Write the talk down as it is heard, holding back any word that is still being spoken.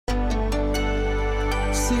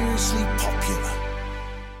seriously popular.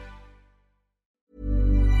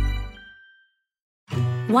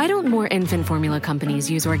 Why don't more infant formula companies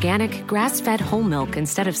use organic, grass-fed whole milk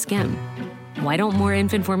instead of skim? Why don't more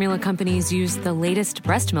infant formula companies use the latest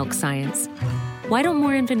breast milk science? Why don't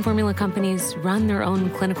more infant formula companies run their own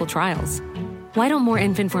clinical trials? Why don't more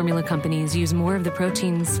infant formula companies use more of the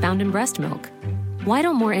proteins found in breast milk? Why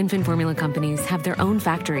don't more infant formula companies have their own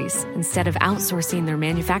factories instead of outsourcing their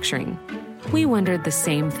manufacturing? We wondered the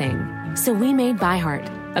same thing. So we made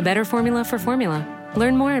ByHeart, a better formula for formula.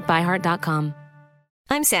 Learn more at byheart.com.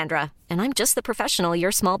 I'm Sandra, and I'm just the professional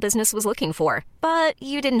your small business was looking for. But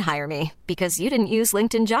you didn't hire me because you didn't use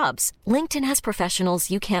LinkedIn Jobs. LinkedIn has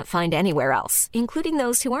professionals you can't find anywhere else, including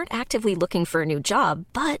those who aren't actively looking for a new job,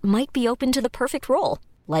 but might be open to the perfect role,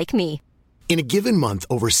 like me. In a given month,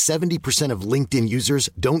 over 70% of LinkedIn users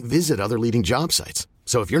don't visit other leading job sites.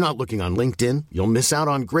 So if you're not looking on LinkedIn, you'll miss out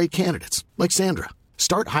on great candidates like Sandra.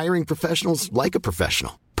 Start hiring professionals like a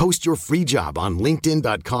professional. Post your free job on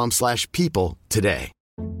linkedin.com/people today.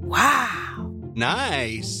 Wow.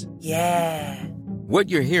 Nice. Yeah. What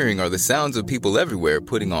you're hearing are the sounds of people everywhere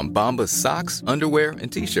putting on Bombas socks, underwear,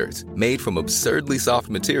 and T-shirts made from absurdly soft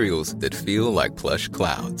materials that feel like plush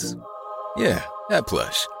clouds. Yeah, that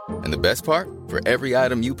plush. And the best part? For every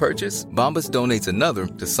item you purchase, Bombas donates another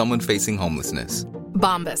to someone facing homelessness.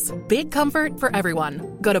 Bombas. Big comfort for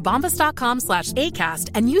everyone. Go to bombas.com/ACAST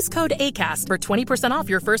and use code ACAST for 20% off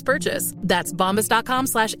your first purchase. That's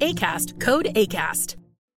bombas.com/ACAST. Code ACAST.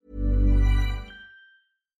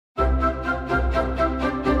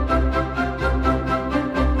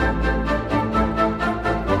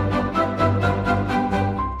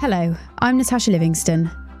 Hello, I'm Natasha Livingston,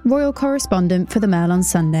 Royal Correspondent for the Mail on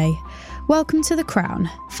Sunday. Welcome to The Crown,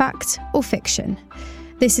 Fact or Fiction.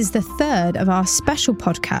 This is the third of our special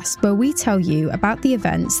podcast where we tell you about the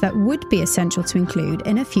events that would be essential to include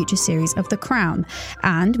in a future series of The Crown,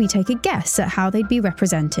 and we take a guess at how they'd be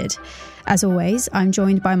represented. As always, I'm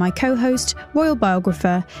joined by my co-host, royal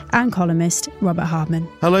biographer and columnist, Robert Hardman.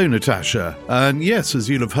 Hello, Natasha. And yes, as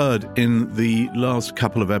you'll have heard in the last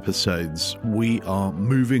couple of episodes, we are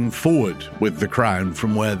moving forward with The Crown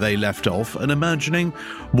from where they left off and imagining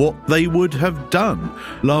what they would have done.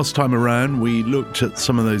 Last time around, we looked at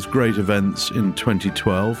some of those great events in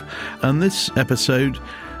 2012, and this episode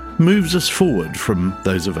moves us forward from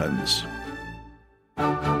those events.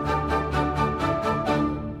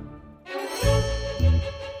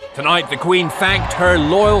 Tonight, the Queen thanked her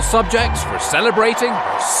loyal subjects for celebrating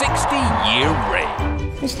her 60-year reign.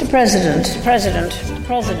 Mr. President,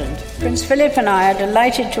 Prince Philip and I are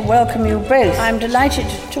delighted to welcome you both. I'm delighted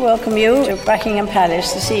to welcome you to Buckingham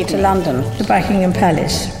Palace this evening, to London, to Buckingham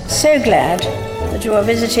Palace. So glad that you are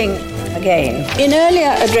visiting again. In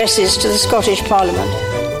earlier addresses to the Scottish Parliament,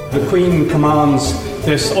 the Queen commands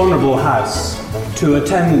this honourable House to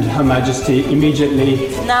attend Her Majesty immediately.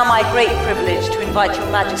 It's now my great privilege to invite Your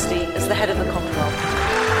Majesty as the head of the Commonwealth.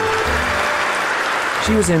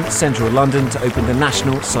 She was in central London to open the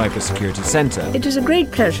National Cyber Security Centre. It is a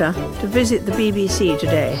great pleasure to visit the BBC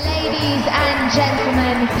today. Ladies and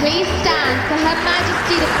gentlemen, please stand for Her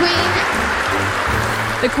Majesty the Queen.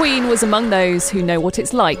 The Queen was among those who know what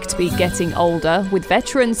it's like to be getting older, with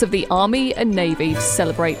veterans of the Army and Navy to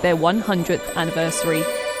celebrate their 100th anniversary.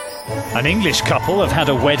 An English couple have had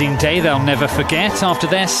a wedding day they'll never forget after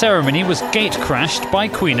their ceremony was gate-crashed by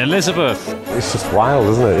Queen Elizabeth. It's just wild,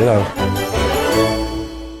 isn't it, you know?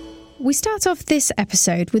 We start off this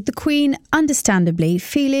episode with the Queen, understandably,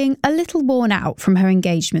 feeling a little worn out from her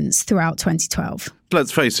engagements throughout 2012.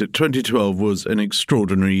 Let's face it, 2012 was an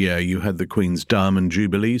extraordinary year. You had the Queen's Diamond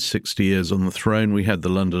Jubilee, 60 years on the throne. We had the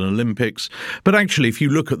London Olympics. But actually, if you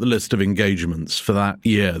look at the list of engagements for that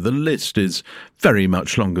year, the list is very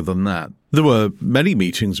much longer than that. There were many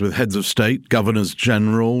meetings with heads of state, governors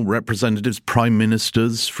general, representatives, prime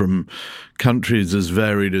ministers from countries as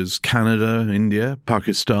varied as Canada, India,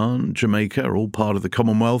 Pakistan, Jamaica, all part of the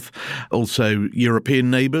Commonwealth. Also European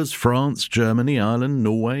neighbours, France, Germany, Ireland,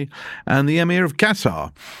 Norway, and the Emir of Qatar.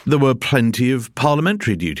 There were plenty of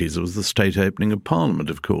parliamentary duties. There was the state opening of Parliament,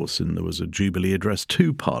 of course, and there was a Jubilee address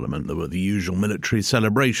to Parliament. There were the usual military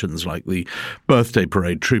celebrations like the birthday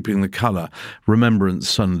parade, Trooping the Colour, Remembrance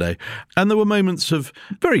Sunday. And there were moments of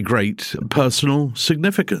very great personal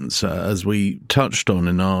significance, as we touched on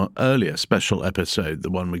in our earlier special episode,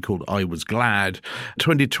 the one we called I Was Glad.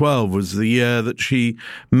 2012 was the year that she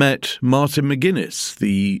met Martin McGuinness,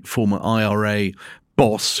 the former IRA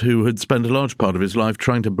boss who had spent a large part of his life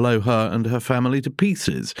trying to blow her and her family to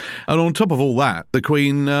pieces. And on top of all that, the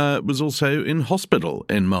Queen was also in hospital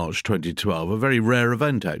in March 2012, a very rare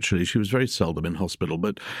event, actually. She was very seldom in hospital,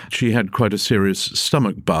 but she had quite a serious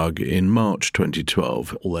stomach bug in March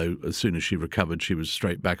 2012, although as soon as she recovered, she was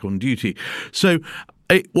straight back on duty. So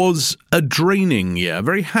it was a draining year, a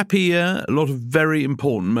very happy year, a lot of very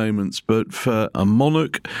important moments, but for a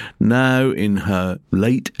monarch now in her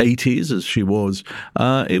late 80s, as she was,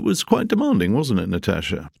 it was quite demanding, wasn't it,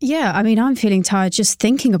 Natasha? Yeah, I mean, I'm feeling tired just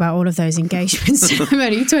thinking about all of those engagements. I'm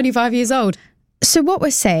only 25 years old. So what we're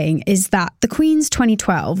saying is that the Queen's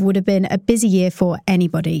 2012 would have been a busy year for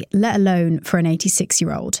anybody, let alone for an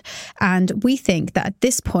 86-year-old. And we think that at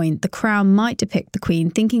this point, the Crown might depict the Queen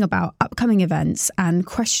thinking about upcoming events and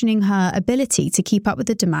questioning her ability to keep up with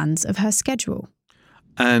the demands of her schedule.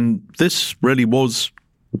 And this really was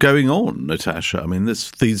going on, Natasha. I mean,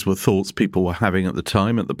 these were thoughts people were having at the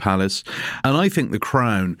time at the palace. And I think the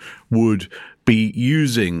Crown would be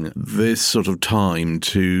using this sort of time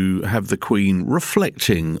to have the Queen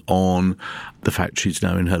reflecting on the fact she's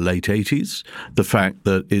now in her late 80s, the fact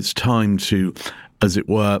that it's time to, as it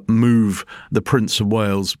were, move the Prince of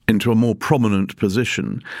Wales into a more prominent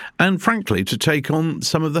position and, frankly, to take on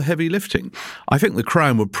some of the heavy lifting. I think the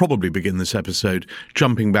Crown would probably begin this episode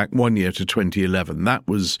jumping back 1 year to 2011. That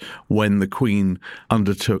was when the Queen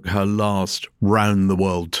undertook her last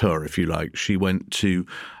round-the-world tour, if you like. She went to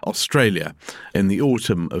Australia in the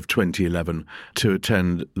autumn of 2011 to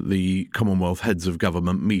attend the Commonwealth Heads of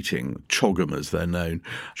Government meeting, CHOGM as they're known.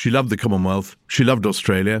 She loved the Commonwealth. She loved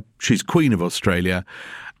Australia. She's Queen of Australia.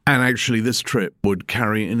 And actually this trip would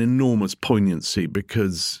carry an enormous poignancy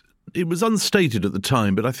because it was unstated at the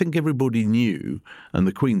time, but I think everybody knew, and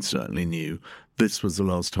the Queen certainly knew, this was the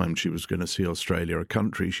last time she was going to see Australia, a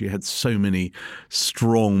country she had so many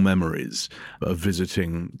strong memories of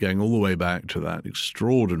visiting, going all the way back to that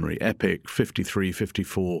extraordinary, epic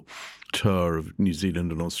 53-54 tour of New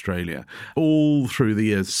Zealand and Australia. All through the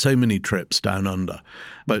years, so many trips down under.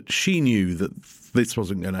 But she knew that this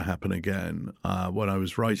wasn't going to happen again. When I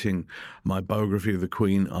was writing my biography of the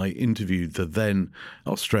Queen, I interviewed the then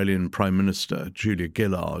Australian Prime Minister, Julia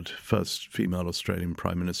Gillard, first female Australian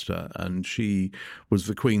Prime Minister, and she was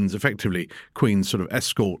the Queen's sort of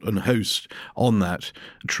escort and host on that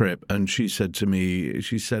trip. And she said to me,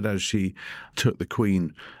 as she took the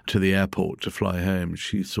Queen to the airport to fly home,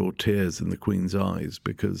 she saw tears in the Queen's eyes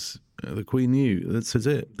because the Queen knew this is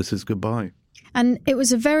it, this is goodbye. And it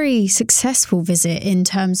was a very successful visit in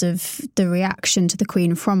terms of the reaction to the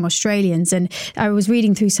Queen from Australians. And I was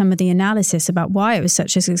reading through some of the analysis about why it was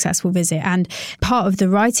such a successful visit. And part of the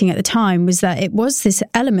writing at the time was that it was this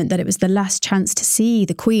element that it was the last chance to see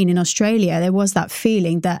the Queen in Australia. There was that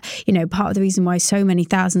feeling that, part of the reason why so many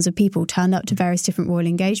thousands of people turned up to various different royal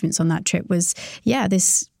engagements on that trip was,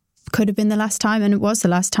 this could have been the last time, and it was the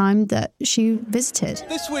last time that she visited.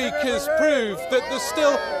 This week has proved that there's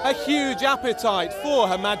still a huge appetite for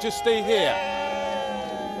Her Majesty here.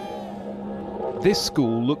 This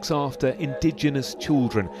school looks after Indigenous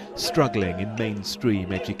children struggling in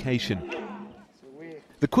mainstream education.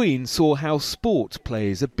 The Queen saw how sport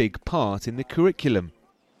plays a big part in the curriculum.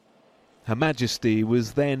 Her Majesty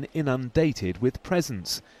was then inundated with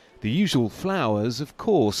presents. The usual flowers, of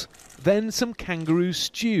course, then some kangaroo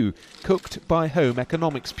stew cooked by home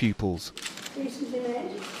economics pupils. Recently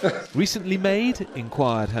made? Recently made?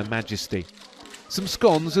 Inquired Her Majesty. Some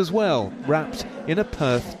scones as well, wrapped in a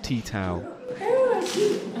Perth tea towel.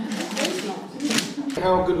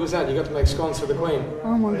 How good was that? You got to make scones for the Queen?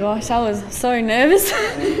 Oh my gosh, I was so nervous.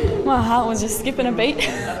 My heart was just skipping a beat.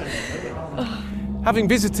 Having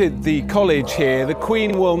visited the college here, the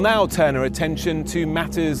Queen will now turn her attention to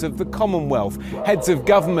matters of the Commonwealth. Heads of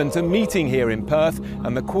government are meeting here in Perth,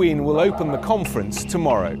 and the Queen will open the conference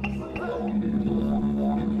tomorrow.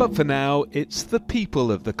 But for now, it's the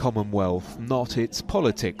people of the Commonwealth, not its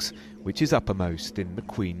politics, which is uppermost in the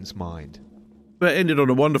Queen's mind. But it ended on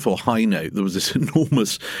a wonderful high note. There was this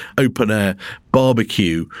enormous open-air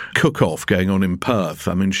barbecue cook-off going on in Perth.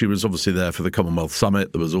 I mean, she was obviously there for the Commonwealth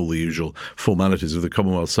Summit. There was all the usual formalities of the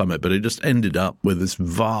Commonwealth Summit, but it just ended up with this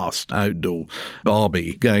vast outdoor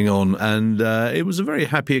barbie going on, and it was a very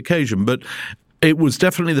happy occasion. But it was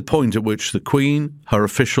definitely the point at which the Queen, her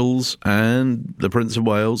officials, and the Prince of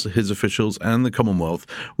Wales, his officials, and the Commonwealth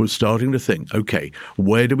were starting to think, OK,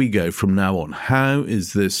 where do we go from now on? How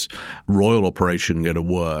is this royal operation going to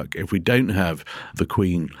work? If we don't have the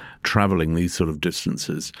Queen travelling these sort of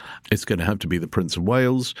distances, it's going to have to be the Prince of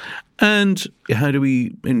Wales. And how do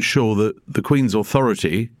we ensure that the Queen's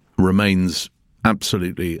authority remains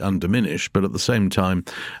absolutely undiminished, but at the same time,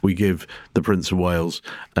 we give the Prince of Wales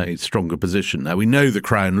a stronger position. Now, we know the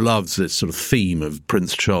Crown loves this sort of theme of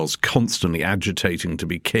Prince Charles constantly agitating to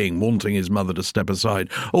be king, wanting his mother to step aside.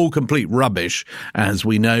 All complete rubbish, as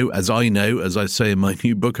we know, as I say in my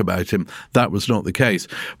new book about him. That was not the case.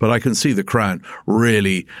 But I can see the Crown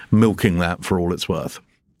really milking that for all it's worth.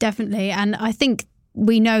 Definitely. And I think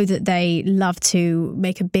we know that they love to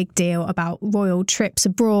make a big deal about royal trips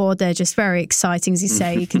abroad. They're just very exciting, as you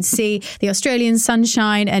say. You can see the Australian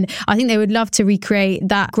sunshine, and I think they would love to recreate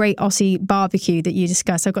that great Aussie barbecue that you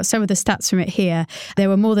discussed. I've got some of the stats from it here. There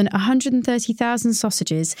were more than 130,000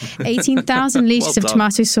 sausages, 18,000 litres of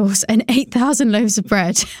tomato sauce and 8,000 loaves of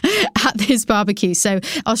bread at this barbecue. So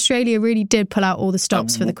Australia really did pull out all the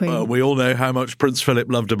stops for the Queen. We all know how much Prince Philip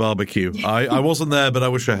loved a barbecue. I wasn't there, but I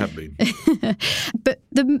wish I had been. But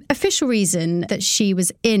the official reason that she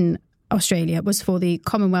was in Australia was for the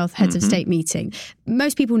Commonwealth Heads of State meeting.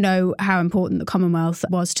 Most people know how important the Commonwealth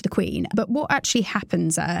was to the Queen, but what actually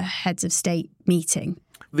happens at a Heads of State meeting?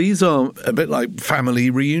 These are a bit like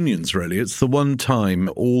family reunions, really. It's the one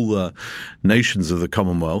time all the nations of the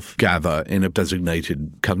Commonwealth gather in a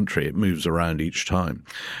designated country. It moves around each time.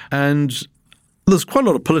 And there's quite a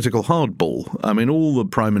lot of political hardball. I mean, all the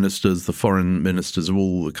prime ministers, the foreign ministers of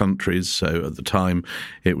all the countries. So at the time,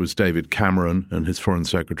 it was David Cameron and his foreign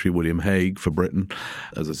secretary, William Hague, for Britain.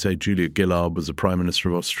 As I say, Julia Gillard was the prime minister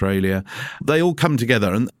of Australia. They all come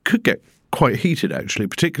together and could get quite heated, actually,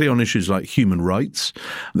 particularly on issues like human rights.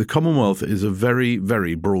 The Commonwealth is a very,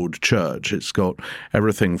 very broad church. It's got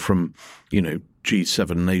everything from,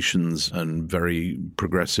 G7 nations and very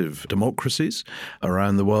progressive democracies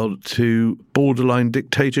around the world to borderline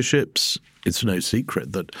dictatorships. It's no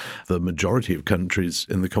secret that the majority of countries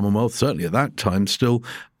in the Commonwealth, certainly at that time, still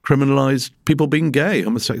criminalised people being gay.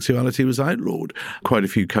 Homosexuality was outlawed. Quite a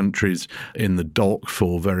few countries in the dock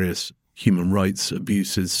for various human rights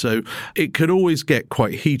abuses. So it could always get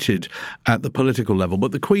quite heated at the political level.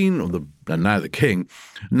 But the Queen, and now the King,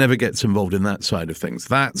 never gets involved in that side of things.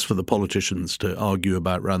 That's for the politicians to argue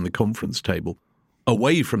about around the conference table.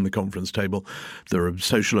 Away from the conference table, there are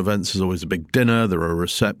social events. There's always a big dinner, there are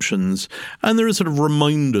receptions, and there are sort of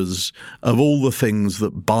reminders of all the things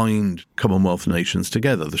that bind Commonwealth nations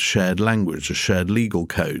together: the shared language, the shared legal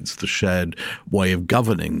codes, the shared way of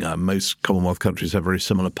governing. Most Commonwealth countries have very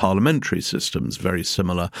similar parliamentary systems, very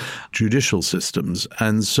similar judicial systems,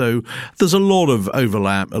 and so there's a lot of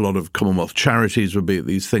overlap. A lot of Commonwealth charities would be at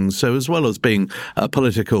these things. So as well as being a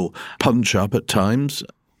political punch-up at times,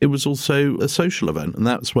 it was also a social event, and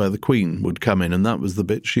that's where the Queen would come in, and that was the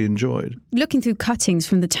bit she enjoyed. Looking through cuttings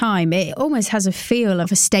from the time, it almost has a feel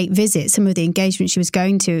of a state visit. Some of the engagements she was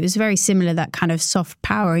going to, it was very similar, that kind of soft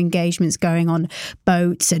power engagements going on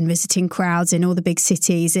boats and visiting crowds in all the big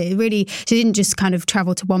cities. It really, she didn't just kind of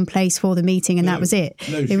travel to one place for the meeting and that was it.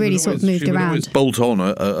 It really sort of moved around. She would always bolt on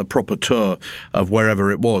a proper tour of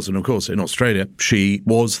wherever it was. And of course, in Australia, she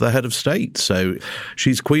was the head of state. So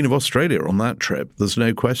she's Queen of Australia on that trip. There's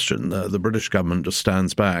no question. The British government just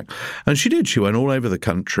stands back. And she did. She went all over the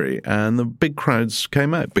country and the big crowds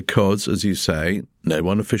came out because, as you say, no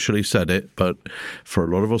one officially said it, but for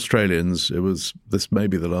a lot of Australians, this may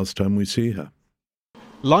be the last time we see her.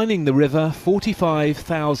 Lining the river,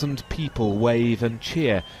 45,000 people wave and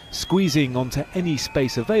cheer, squeezing onto any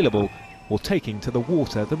space available or taking to the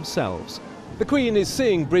water themselves. The Queen is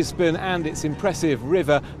seeing Brisbane and its impressive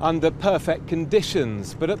river under perfect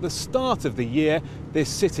conditions, but at the start of the year, this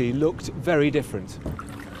city looked very different.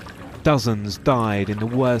 Dozens died in the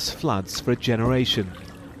worst floods for a generation.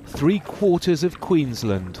 3/4 of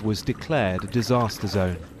Queensland was declared a disaster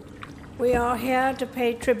zone. We are here to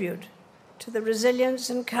pay tribute to the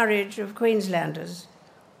resilience and courage of Queenslanders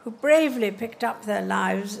who bravely picked up their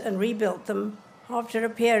lives and rebuilt them after a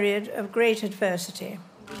period of great adversity.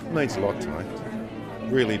 It means a lot to me,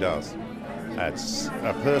 really does. It's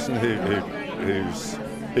a person who's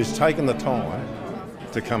taken the time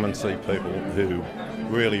to come and see people who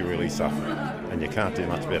really, really suffer, and you can't do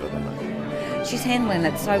much better than that. She's handling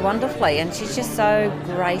it so wonderfully, and she's just so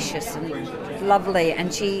gracious and lovely,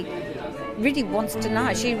 and she really wants to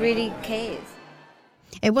know, she really cares.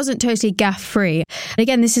 It wasn't totally gaff-free.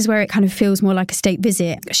 Again, this is where it kind of feels more like a state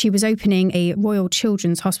visit. She was opening a Royal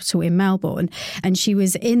Children's Hospital in Melbourne, and she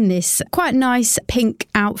was in this quite nice pink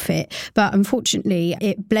outfit, but unfortunately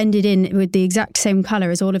it blended in with the exact same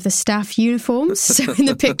colour as all of the staff uniforms. So in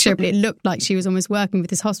the picture, it looked like she was almost working with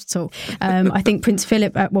this hospital. I think Prince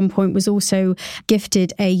Philip at one point was also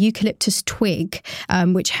gifted a eucalyptus twig,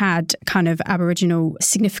 which had kind of Aboriginal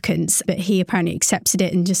significance, but he apparently accepted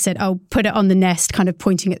it and just said, "Oh, put it on the nest," kind of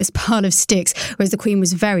pointing at this pile of sticks, whereas the Queen Queen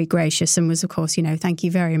was very gracious and was, of course, thank you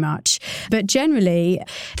very much. But generally,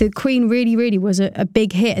 the Queen really, really was a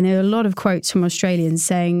big hit. And there are a lot of quotes from Australians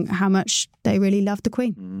saying how much they really loved the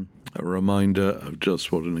Queen. A reminder of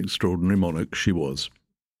just what an extraordinary monarch she was.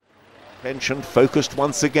 Attention focused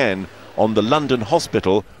once again on the London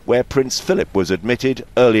hospital where Prince Philip was admitted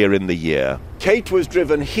earlier in the year. Kate was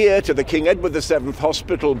driven here to the King Edward VII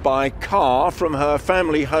Hospital by car from her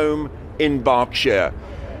family home in Berkshire.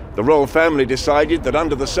 The royal family decided that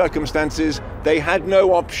under the circumstances they had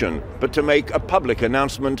no option but to make a public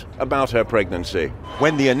announcement about her pregnancy.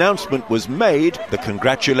 When the announcement was made, the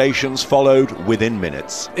congratulations followed within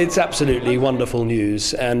minutes. It's absolutely wonderful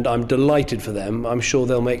news, and I'm delighted for them. I'm sure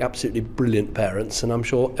they'll make absolutely brilliant parents, and I'm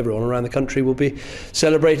sure everyone around the country will be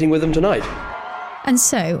celebrating with them tonight. And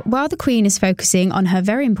so, while the Queen is focusing on her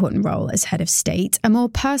very important role as head of state, a more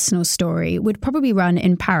personal story would probably run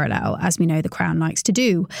in parallel, as we know the Crown likes to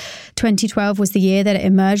do. 2012 was the year that it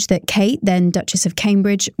emerged that Kate, then Duchess of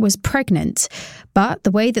Cambridge, was pregnant. But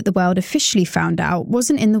the way that the world officially found out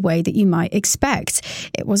wasn't in the way that you might expect.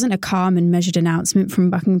 It wasn't a calm and measured announcement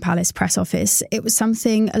from Buckingham Palace press office. It was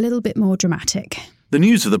something a little bit more dramatic. The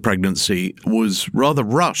news of the pregnancy was rather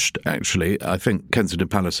rushed, actually. I think Kensington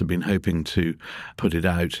Palace had been hoping to put it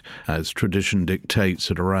out, as tradition dictates,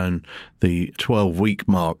 at around the 12-week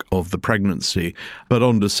mark of the pregnancy. But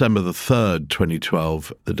on December the 3rd,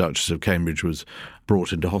 2012, the Duchess of Cambridge was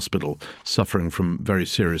brought into hospital, suffering from very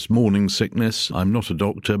serious morning sickness. I'm not a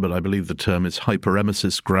doctor, but I believe the term is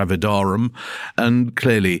hyperemesis gravidarum. And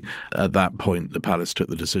clearly, at that point, the palace took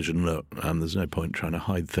the decision, look, there's no point trying to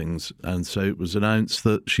hide things. And so it was announced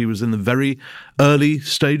that she was in the very early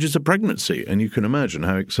stages of pregnancy. And you can imagine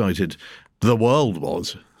how excited the world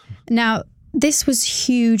was. Now, this was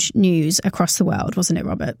huge news across the world, wasn't it,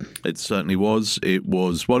 Robert? It certainly was. It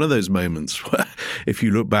was one of those moments where, if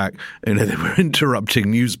you look back, they were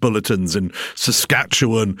interrupting news bulletins in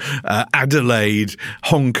Saskatchewan, Adelaide,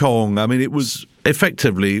 Hong Kong. I mean, it was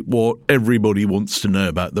effectively what everybody wants to know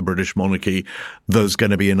about the British monarchy. There's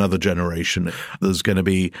going to be another generation. There's going to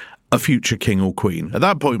be a future king or queen. At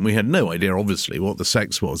that point, we had no idea, obviously, what the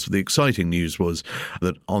sex was. The exciting news was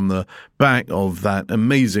that on the back of that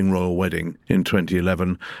amazing royal wedding in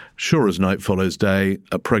 2011, sure as night follows day,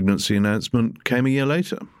 a pregnancy announcement came a year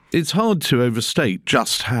later. It's hard to overstate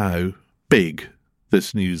just how big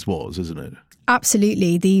this news was, isn't it?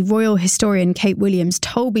 Absolutely. The royal historian Kate Williams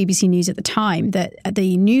told BBC News at the time that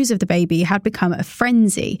the news of the baby had become a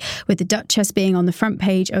frenzy, with the Duchess being on the front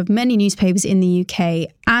page of many newspapers in the UK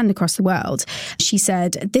and across the world. She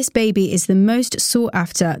said, "This baby is the most sought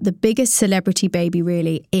after, the biggest celebrity baby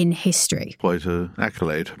really in history." Quite an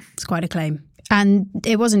accolade. It's quite a claim. And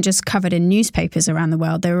it wasn't just covered in newspapers around the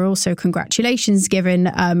world. There were also congratulations given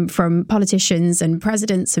from politicians and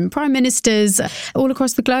presidents and prime ministers all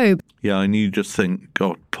across the globe. Yeah, and you just think,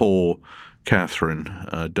 God, poor Catherine,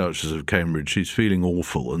 Duchess of Cambridge, she's feeling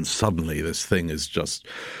awful. And suddenly this thing is just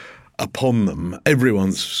upon them.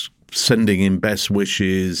 Everyone's sending in best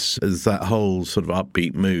wishes as that whole sort of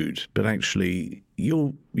upbeat mood. But actually,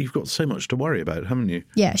 you've got so much to worry about, haven't you?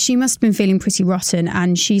 Yeah, she must have been feeling pretty rotten,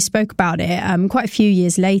 and she spoke about it quite a few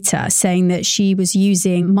years later, saying that she was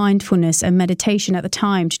using mindfulness and meditation at the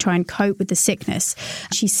time to try and cope with the sickness.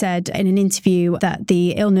 She said in an interview that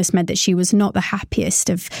the illness meant that she was not the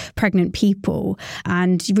happiest of pregnant people,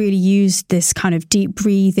 and really used this kind of deep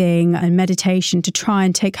breathing and meditation to try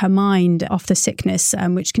and take her mind off the sickness,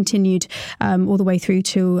 which continued all the way through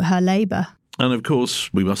to her labour. And of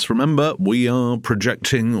course, we must remember, we are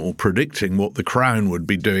projecting or predicting what the Crown would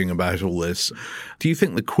be doing about all this. Do you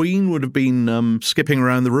think the Queen would have been skipping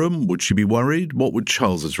around the room? Would she be worried? What would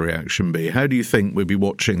Charles's reaction be? How do you think we'd be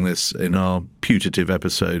watching this in our putative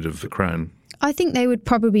episode of The Crown? I think they would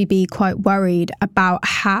probably be quite worried about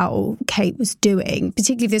how Kate was doing,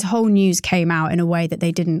 particularly if this whole news came out in a way that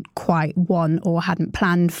they didn't quite want or hadn't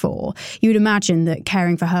planned for. You would imagine that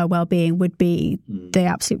caring for her well-being would be the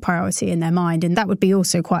absolute priority in their mind, and that would be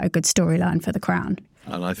also quite a good storyline for The Crown.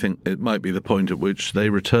 And I think it might be the point at which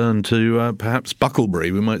they return to perhaps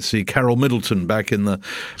Bucklebury. We might see Carol Middleton back in the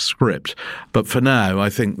script. But for now,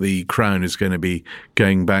 I think the Crown is going to be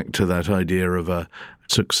going back to that idea of a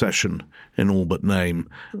succession in all but name,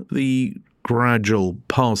 the gradual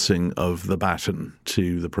passing of the baton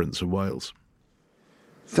to the Prince of Wales.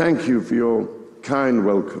 Thank you for your kind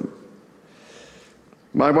welcome.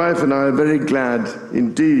 My wife and I are very glad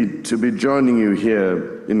indeed to be joining you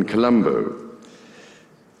here in Colombo.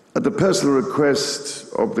 At the personal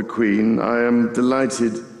request of the Queen, I am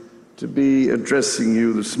delighted to be addressing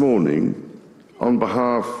you this morning on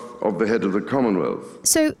behalf of the head of the Commonwealth.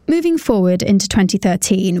 So, moving forward into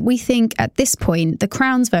 2013, we think at this point the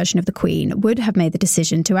Crown's version of the Queen would have made the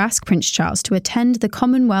decision to ask Prince Charles to attend the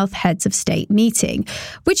Commonwealth Heads of State meeting,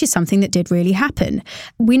 which is something that did really happen.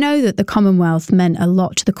 We know that the Commonwealth meant a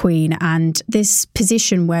lot to the Queen, and this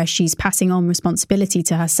position where she's passing on responsibility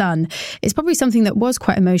to her son is probably something that was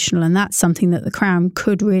quite emotional, and that's something that the Crown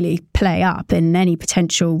could really play up in any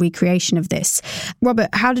potential recreation of this. Robert,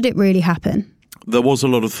 how did it really happen? There was a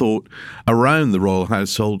lot of thought around the royal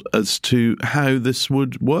household as to how this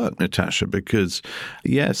would work, Natasha, because,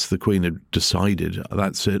 yes, the Queen had decided,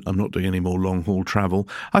 that's it, I'm not doing any more long-haul travel.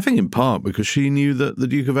 I think in part because she knew that the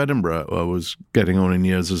Duke of Edinburgh was getting on in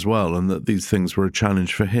years as well, and that these things were a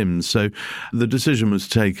challenge for him. So the decision was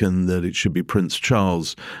taken that it should be Prince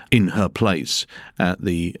Charles in her place at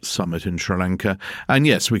the summit in Sri Lanka. And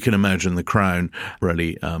yes, we can imagine the Crown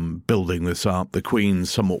really building this up, the Queen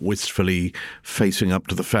somewhat wistfully facing up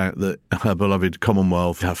to the fact that her beloved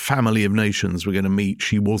Commonwealth, her family of nations were going to meet.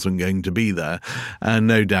 She wasn't going to be there. And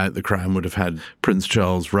no doubt the Crown would have had Prince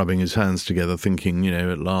Charles rubbing his hands together thinking,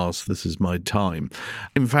 at last, this is my time.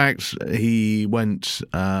 In fact, he went,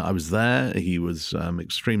 I was there. He was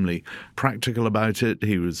extremely practical about it.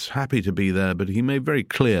 He was happy to be there, but he made very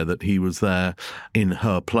clear that he was there in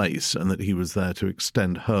her place and that he was there to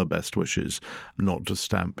extend her best wishes, not to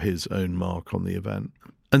stamp his own mark on the event.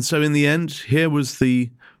 And so in the end, here was the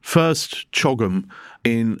first CHOGM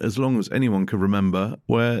in as long as anyone could remember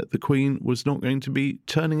where the Queen was not going to be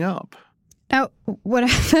turning up. Now, when I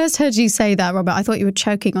first heard you say that, Robert, I thought you were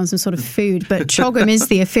choking on some sort of food, but CHOGM is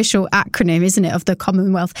the official acronym, isn't it, of the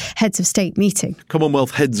Commonwealth Heads of State meeting?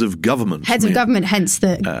 Commonwealth Heads of Government. Heads of Government, hence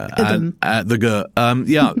the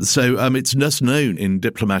So it's just known in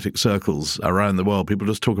diplomatic circles around the world. People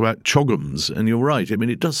just talk about CHOGMs, and you're right. I mean,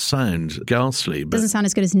 it does sound ghastly. But doesn't sound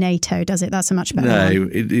as good as NATO, does it? That's a much better one.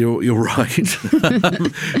 No, you're right.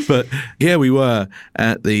 But here we were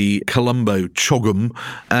at the Colombo CHOGM,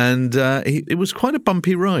 and it was quite a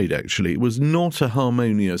bumpy ride, actually. It was not a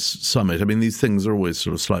harmonious summit. I mean, these things are always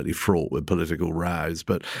sort of slightly fraught with political rows,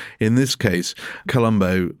 but in this case,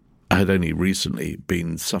 Colombo had only recently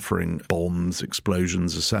been suffering bombs,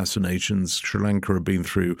 explosions, assassinations. Sri Lanka had been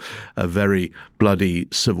through a very bloody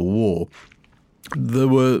civil war. There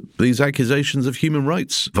were these accusations of human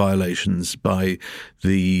rights violations by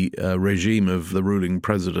the regime of the ruling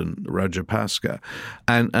president, Rajapaksa.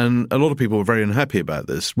 And a lot of people were very unhappy about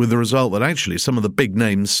this, with the result that actually some of the big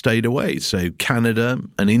names stayed away. So Canada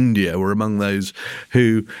and India were among those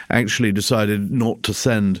who actually decided not to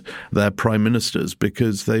send their prime ministers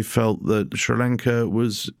because they felt that Sri Lanka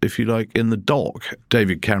was, if you like, in the dock.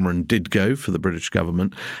 David Cameron did go for the British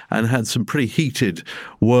government and had some pretty heated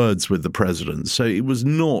words with the president. So it was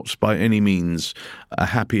not by any means a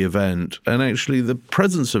happy event. And actually the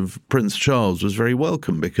presence of Prince Charles was very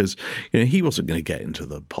welcome because he wasn't going to get into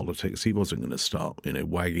the politics. He wasn't going to start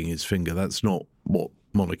wagging his finger. That's not what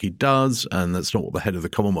monarchy does, and that's not what the head of the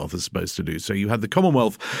Commonwealth is supposed to do. So you had the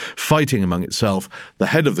Commonwealth fighting among itself, the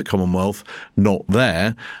head of the Commonwealth not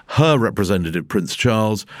there, her representative Prince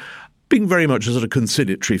Charles being very much a sort of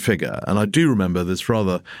conciliatory figure. And I do remember this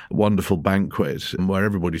rather wonderful banquet where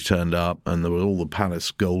everybody turned up and there were all the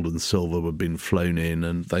palace gold and silver were being flown in,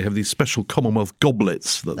 and they have these special Commonwealth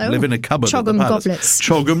goblets that live in a cupboard at the palace.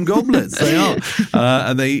 CHOGM goblets, they are.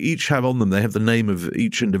 And they each have on them, they have the name of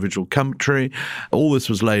each individual country. All this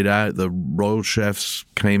was laid out. The royal chefs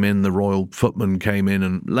came in, the royal footmen came in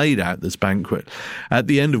and laid out this banquet, at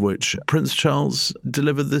the end of which Prince Charles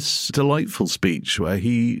delivered this delightful speech where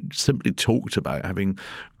he simply talked about having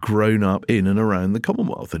grown up in and around the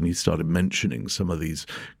Commonwealth, and he started mentioning some of these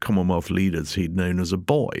Commonwealth leaders he'd known as a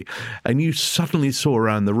boy. And you suddenly saw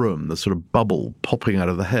around the room the sort of bubble popping out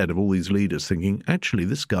of the head of all these leaders thinking, actually,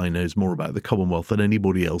 this guy knows more about the Commonwealth than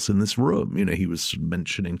anybody else in this room. He was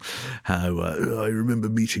mentioning how I remember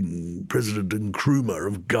meeting President Nkrumah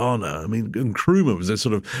of Ghana. I mean, Nkrumah was a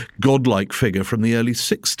sort of godlike figure from the early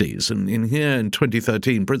 60s. And in here in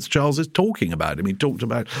 2013, Prince Charles is talking about him. He talked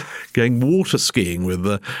about going water skiing with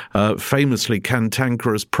the famously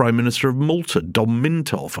cantankerous Prime Minister of Malta, Dom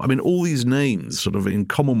Mintoff. I mean, all these names sort of in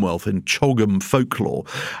Commonwealth, in CHOGM folklore,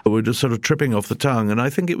 were just sort of tripping off the tongue. And I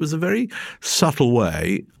think it was a very subtle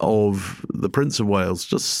way of the Prince of Wales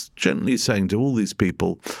just gently saying to all these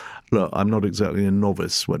people, look, I'm not exactly a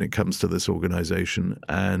novice when it comes to this organisation.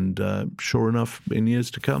 And sure enough, in years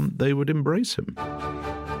to come, they would embrace him.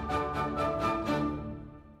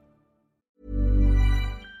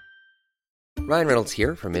 Ryan Reynolds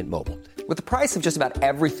here from Mint Mobile. With the price of just about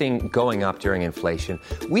everything going up during inflation,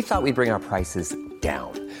 we thought we'd bring our prices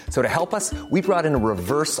down. So to help us, we brought in a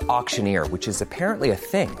reverse auctioneer, which is apparently a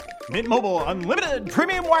thing. Mint Mobile Unlimited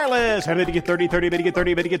Premium Wireless. How to get 30, 30, bit to get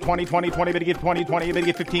 30, bit to get 20, 20, 20, bit to get 20, 20, bit to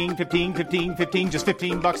get 15, 15, 15, 15, just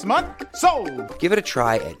 $15 a month? Sold! Give it a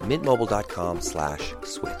try at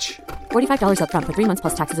mintmobile.com/switch. $45 up front for 3 months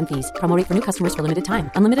plus taxes and fees. Promo rate for new customers for limited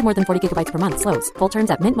time. Unlimited more than 40 gigabytes per month. Slows full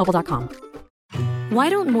terms at mintmobile.com. Why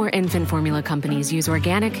don't more infant formula companies use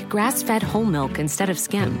organic, grass-fed whole milk instead of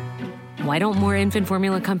skim? Why don't more infant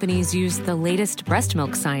formula companies use the latest breast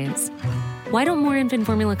milk science? Why don't more infant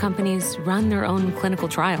formula companies run their own clinical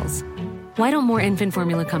trials? Why don't more infant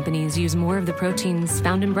formula companies use more of the proteins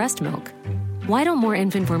found in breast milk? Why don't more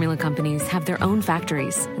infant formula companies have their own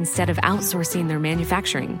factories instead of outsourcing their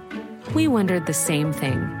manufacturing? We wondered the same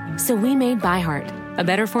thing. So we made ByHeart, a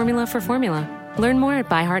better formula for formula. Learn more at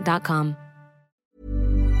byheart.com.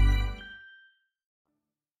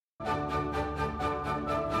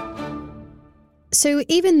 So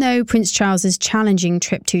even though Prince Charles's challenging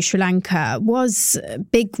trip to Sri Lanka was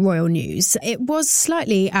big royal news, it was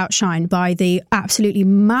slightly outshined by the absolutely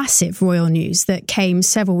massive royal news that came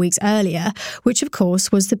several weeks earlier, which of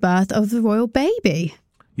course was the birth of the royal baby.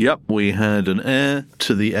 Yep, we had an heir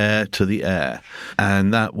to the heir to the heir,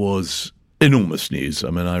 and that was enormous news. I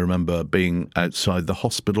mean, I remember being outside the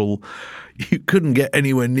hospital. You couldn't get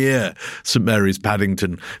anywhere near St Mary's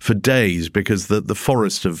Paddington for days because the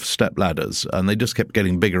forest of step ladders, and they just kept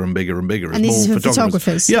getting bigger and bigger and bigger. And this is for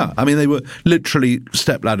photographers. Yeah, I mean, they were literally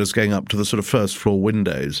step ladders going up to the sort of first floor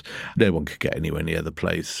windows. No one could get anywhere near the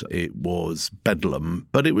place. It was bedlam,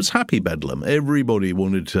 but it was happy bedlam. Everybody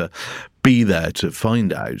wanted to be there to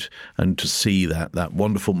find out and to see that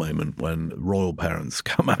wonderful moment when royal parents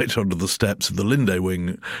come out onto the steps of the Lindo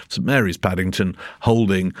Wing, St Mary's Paddington,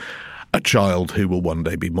 holding a child who will one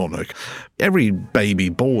day be monarch. Every baby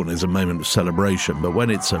born is a moment of celebration, but when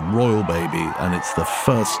it's a royal baby and it's the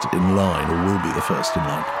first in line, or will be the first in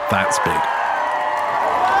line, that's big.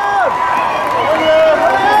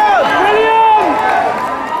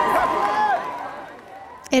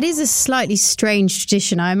 It is a slightly strange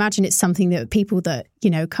tradition. I imagine it's something that people that,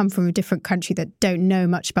 come from a different country that don't know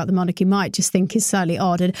much about the monarchy might just think is slightly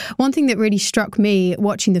odd. And one thing that really struck me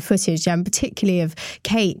watching the footage, and particularly of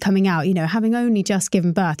Kate coming out, having only just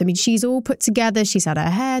given birth. I mean, she's all put together. She's had her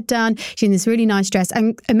hair done. She's in this really nice dress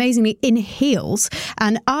and amazingly in heels.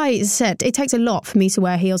 And I said, it takes a lot for me to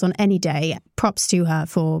wear heels on any day. Props to her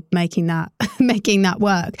for making that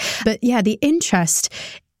work. But yeah, the interest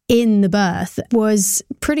in the birth was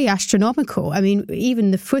pretty astronomical. I mean,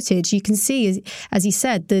 even the footage, you can see, as he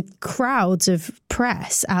said, the crowds of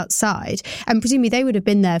press outside. And presumably they would have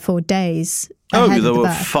been there for days. There were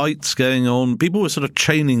fights going on. People were sort of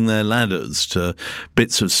chaining their ladders to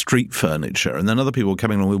bits of street furniture, and then other people were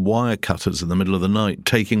coming along with wire cutters in the middle of the night,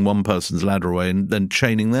 taking one person's ladder away and then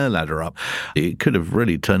chaining their ladder up. It could have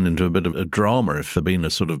really turned into a bit of a drama if there'd been a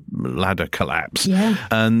sort of ladder collapse. Yeah.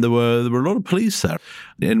 And there were a lot of police there.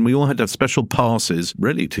 And we all had to have special passes,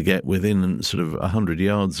 really, to get within sort of 100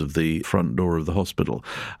 yards of the front door of the hospital.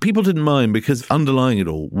 People didn't mind because underlying it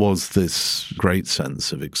all was this great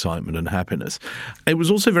sense of excitement and happiness. It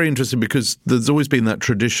was also very interesting because there's always been that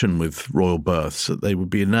tradition with royal births that they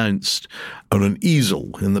would be announced on an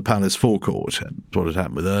easel in the palace forecourt. What had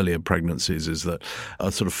happened with earlier pregnancies is that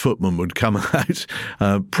a sort of footman would come out,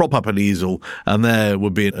 prop up an easel, and there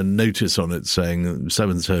would be a notice on it saying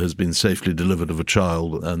so-and-so has been safely delivered of a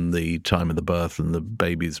child and the time of the birth and the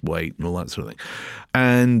baby's weight and all that sort of thing.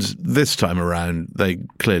 And this time around, they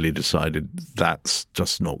clearly decided that's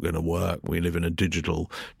just not going to work. We live in a digital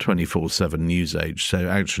 24/7 news age. So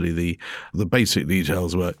actually the basic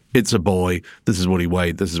details were, it's a boy, this is what he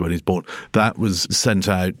weighed, this is when he's born. That was sent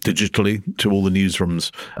out digitally to all the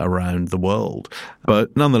newsrooms around the world.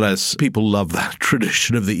 But nonetheless, people love that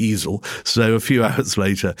tradition of the easel. So a few hours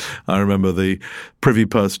later, I remember the privy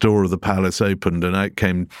purse door of the palace opened and out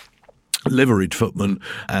came liveried footmen,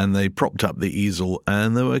 and they propped up the easel,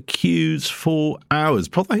 and there were queues for hours,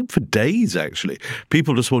 probably for days actually.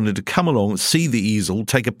 People just wanted to come along, see the easel,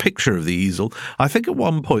 take a picture of the easel. I think at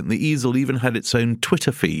one point the easel even had its own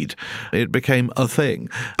Twitter feed. It became a thing.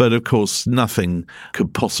 But of course nothing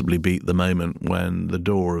could possibly beat the moment when the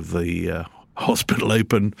door of the hospital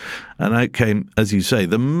open, and out came, as you say,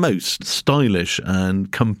 the most stylish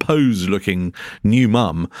and composed-looking new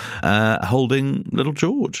mum holding little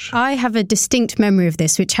George. I have a distinct memory of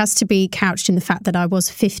this, which has to be couched in the fact that I was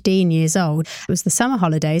 15 years old. It was the summer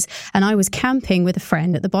holidays, and I was camping with a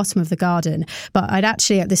friend at the bottom of the garden, but I'd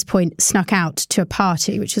actually at this point snuck out to a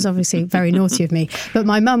party, which was obviously very naughty of me. But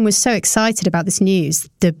my mum was so excited about this news.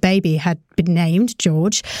 The baby had been named,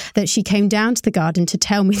 George, that she came down to the garden to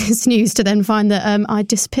tell me this news to then find that I'd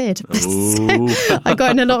disappeared. So I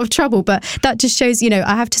got in a lot of trouble. But that just shows,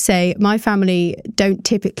 I have to say, my family don't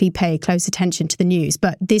typically pay close attention to the news,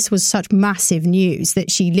 but this was such massive news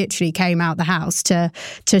that she literally came out the house to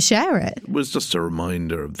share it. It was just a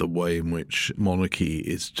reminder of the way in which monarchy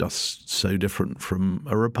is just so different from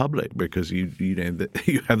a republic, because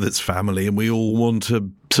you have this family and we all want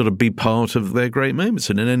to sort of be part of their great moments.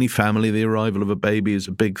 And in any family, the arrival of a baby is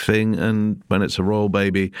a big thing. And when it's a royal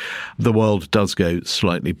baby, the world does go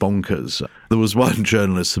slightly bonkers. There was one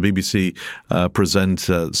journalist, the BBC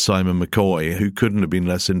presenter, Simon McCoy, who couldn't have been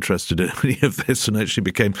less interested in any of this and actually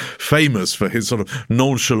became famous for his sort of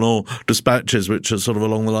nonchalant dispatches, which are sort of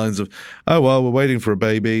along the lines of, oh, well, we're waiting for a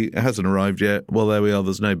baby. It hasn't arrived yet. Well, there we are.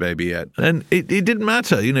 There's no baby yet. And it didn't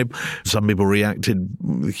matter. Some people reacted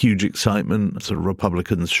with huge excitement, sort of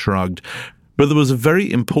Republicans shrugged. But there was a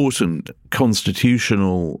very important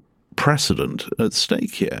constitutional precedent at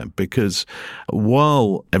stake here, because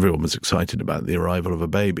while everyone was excited about the arrival of a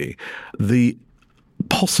baby, the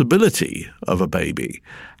possibility of a baby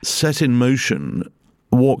set in motion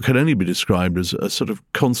what can only be described as a sort of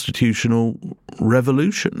constitutional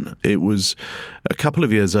revolution. It was a couple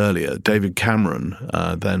of years earlier, David Cameron,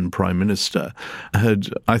 then Prime Minister, had,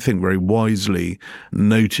 I think very wisely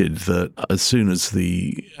noted that as soon as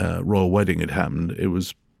the royal wedding had happened, it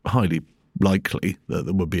was highly likely that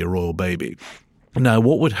there would be a royal baby. Now,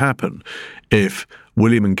 what would happen if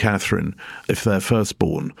William and Catherine, if their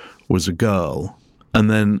firstborn was a girl, and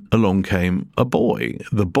then along came a boy?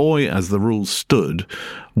 The boy, as the rules stood,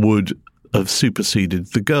 would have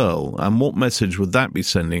superseded the girl. And what message would that be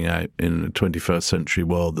sending out in a 21st century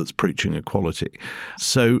world that's preaching equality?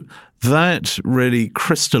 So that really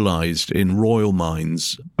crystallized in royal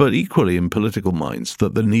minds, but equally in political minds,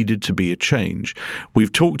 that there needed to be a change.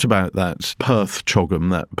 We've talked about that Perth CHOGM,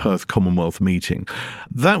 that Perth Commonwealth meeting.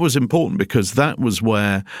 That was important because that was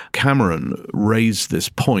where Cameron raised this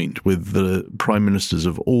point with the prime ministers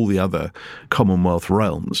of all the other Commonwealth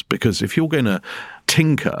realms. Because if you're going to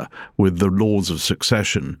tinker with the laws of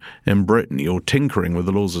succession in Britain, you're tinkering with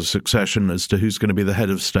the laws of succession as to who's going to be the head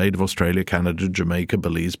of state of Australia, Canada, Jamaica,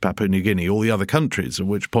 Belize, Papua New Guinea, all the other countries, at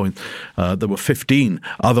which point there were 15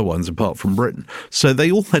 other ones apart from Britain. So they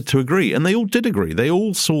all had to agree, and they all did agree. They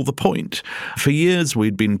all saw the point. For years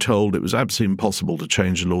we'd been told it was absolutely impossible to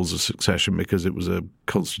change the laws of succession because it was a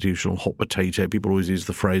constitutional hot potato. People always use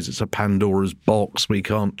the phrase, it's a Pandora's box. We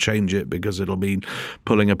can't change it because it'll mean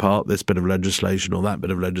pulling apart this bit of legislation or that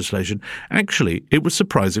bit of legislation. Actually, it was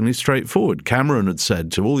surprisingly straightforward. Cameron had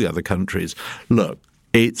said to all the other countries, look,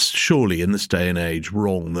 it's surely in this day and age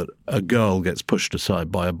wrong that a girl gets pushed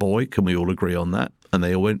aside by a boy. Can we all agree on that? And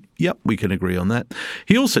they all went, yep, we can agree on that.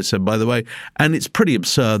 He also said, by the way, and it's pretty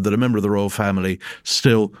absurd that a member of the royal family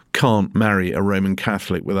still can't marry a Roman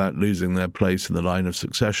Catholic without losing their place in the line of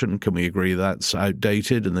succession. Can we agree that's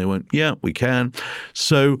outdated? And they went, yeah, we can.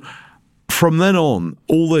 So from then on,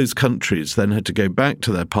 all those countries then had to go back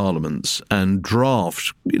to their parliaments and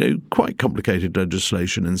draft, quite complicated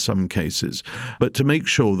legislation in some cases, but to make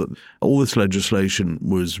sure that all this legislation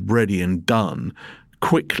was ready and done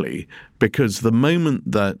quickly, because the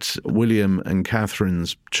moment that William and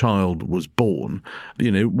Catherine's child was born,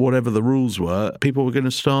 whatever the rules were, people were going to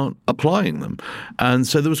start applying them. And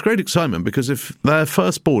so there was great excitement, because if their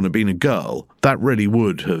firstborn had been a girl, that really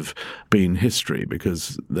would have been history,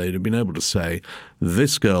 because they'd have been able to say,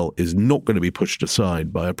 this girl is not going to be pushed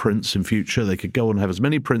aside by a prince in future. They could go on and have as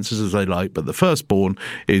many princes as they like, but the firstborn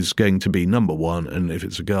is going to be number one, and if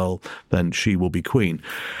it's a girl, then she will be queen.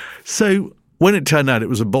 So when it turned out it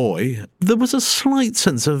was a boy, there was a slight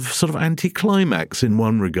sense of sort of anticlimax in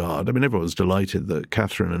one regard. I mean, everyone was delighted that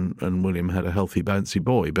Catherine and William had a healthy, bouncy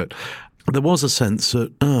boy, but there was a sense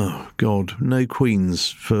that, oh, God, no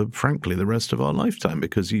queens for, frankly, the rest of our lifetime,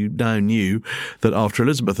 because you now knew that after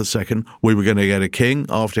Elizabeth II, we were going to get a king.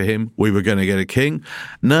 After him, we were going to get a king.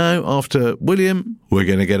 Now, after William, we're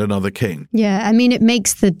going to get another king. Yeah, I mean, it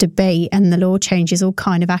makes the debate and the law changes all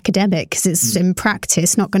kind of academic, because it's in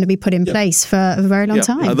practice not going to be put in place for a very long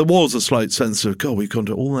time. There was a slight sense of, God, we've gone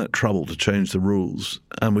to all that trouble to change the rules,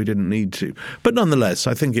 and we didn't need to. But nonetheless,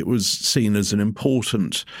 I think it was seen as an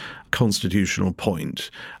important constitutional point.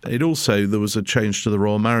 It also, there was a change to the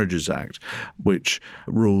Royal Marriages Act, which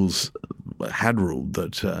had ruled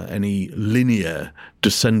that any linear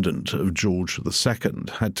descendant of George II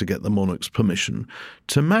had to get the monarch's permission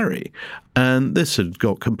to marry. And this had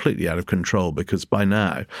got completely out of control because by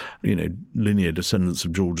now, linear descendants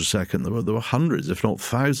of George II, there were hundreds, if not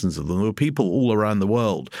thousands of them. There were people all around the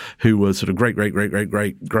world who were sort of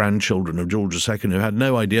great-great-great-great-great-grandchildren of George II who had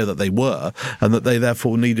no idea that they were and that they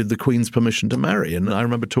therefore needed the Queen's permission to marry. And I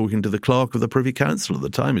remember talking to the clerk of the Privy Council at the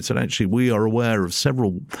time. He said, actually, we are aware of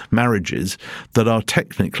several marriages that are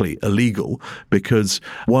technically illegal because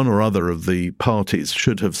one or other of the parties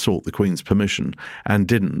should have sought the Queen's permission and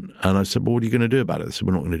didn't. And I said, well, what are you going to do about it? They said,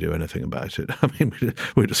 we're not going to do anything about it. I mean,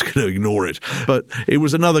 we're just going to ignore it. But it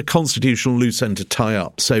was another constitutional loose end to tie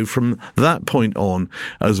up. So from that point on,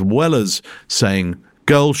 as well as saying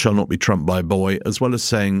girl shall not be trumped by boy, as well as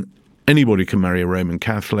saying anybody can marry a Roman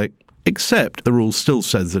Catholic, except the rule still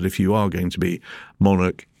says that if you are going to be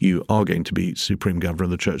monarch, you are going to be Supreme Governor of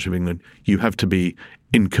the Church of England, you have to be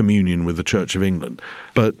in communion with the Church of England.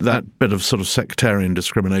 But that bit of sort of sectarian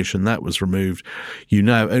discrimination, that was removed. You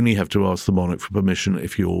now only have to ask the monarch for permission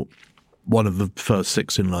if you're one of the first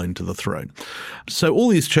six in line to the throne. So all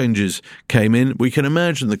these changes came in. We can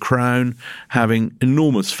imagine the Crown having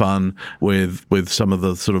enormous fun with some of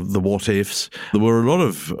the sort of the what ifs. There were a lot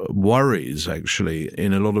of worries, actually,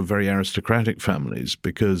 in a lot of very aristocratic families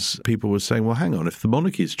because people were saying, well, hang on, if the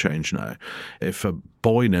monarchy's changed now, if a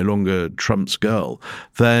boy no longer trumps girl,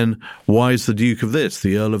 then why is the Duke of this,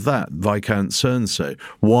 the Earl of that, Viscount so-and-so?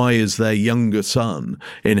 Why is their younger son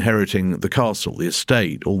inheriting the castle, the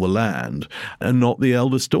estate, all the land, and not the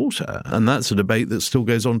eldest daughter? And that's a debate that still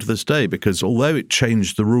goes on to this day, because although it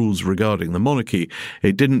changed the rules regarding the monarchy,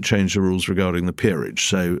 it didn't change the rules regarding the peerage.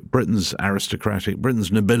 So Britain's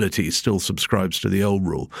nobility still subscribes to the old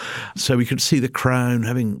rule. So we could see the Crown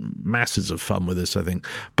having masses of fun with this, I think.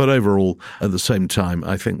 But overall, at the same time,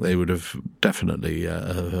 I think they would have definitely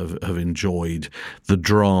have enjoyed the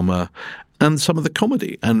drama and some of the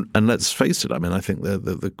comedy. And let's face it, I mean, I think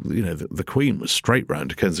the Queen was straight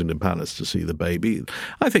round to Kensington Palace to see the baby.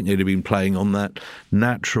 I think they'd have been playing on that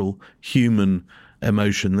natural human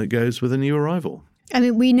emotion that goes with a new arrival. I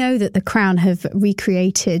mean, we know that the Crown have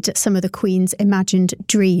recreated some of the Queen's imagined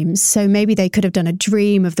dreams. So maybe they could have done a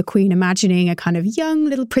dream of the Queen imagining a kind of young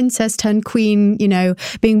little princess turned Queen,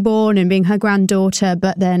 being born and being her granddaughter.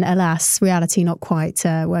 But then, alas, reality not quite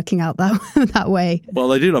working out that way. Well,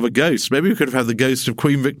 they did have a ghost. Maybe we could have had the ghost of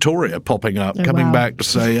Queen Victoria popping up, coming back to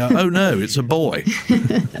say, oh no, it's a boy.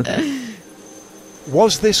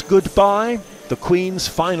 Was this goodbye? The Queen's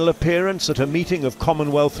final appearance at a meeting of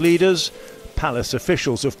Commonwealth leaders? Palace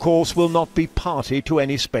officials, of course, will not be party to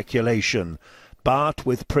any speculation. But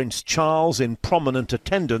with Prince Charles in prominent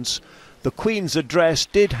attendance, the Queen's address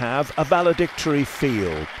did have a valedictory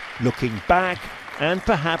feel, looking back and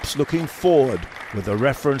perhaps looking forward, with a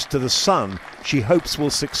reference to the son she hopes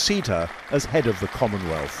will succeed her as head of the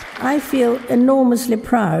Commonwealth. I feel enormously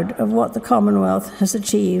proud of what the Commonwealth has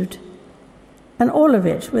achieved, and all of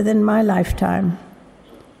it within my lifetime.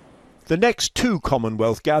 The next two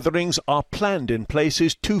Commonwealth gatherings are planned in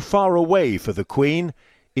places too far away for the Queen.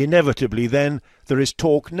 Inevitably, then, there is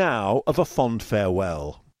talk now of a fond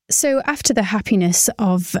farewell. So after the happiness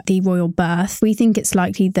of the royal birth, we think it's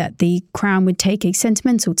likely that the Crown would take a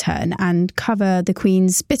sentimental turn and cover the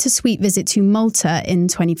Queen's bittersweet visit to Malta in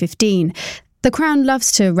 2015. The Crown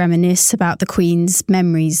loves to reminisce about the Queen's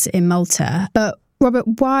memories in Malta. But, Robert,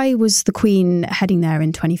 why was the Queen heading there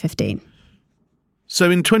in 2015? So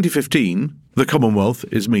in 2015, the Commonwealth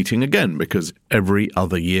is meeting again because every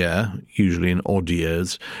other year, usually in odd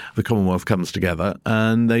years, the Commonwealth comes together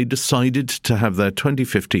and they decided to have their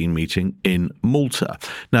 2015 meeting in Malta.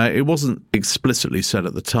 Now, it wasn't explicitly said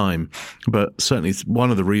at the time, but certainly one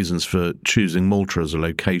of the reasons for choosing Malta as a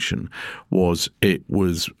location was it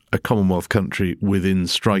was a Commonwealth country within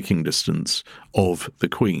striking distance of the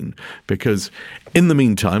Queen. Because in the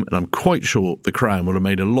meantime, and I'm quite sure the Crown would have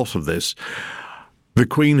made a lot of this, the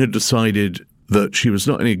Queen had decided that she was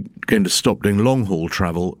not only going to stop doing long-haul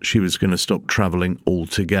travel, she was going to stop travelling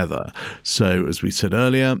altogether. So, as we said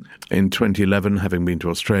earlier, in 2011, having been to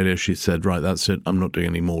Australia, she said, right, that's it, I'm not doing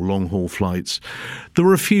any more long-haul flights. There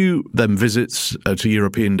were a few then visits to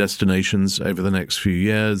European destinations over the next few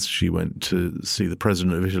years. She went to see the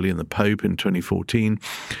President of Italy and the Pope in 2014.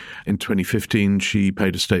 In 2015, she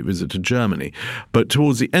paid a state visit to Germany. But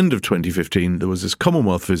towards the end of 2015, there was this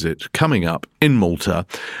Commonwealth visit coming up in Malta,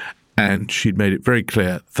 and she'd made it very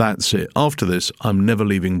clear, that's it. After this, I'm never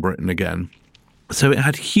leaving Britain again. So it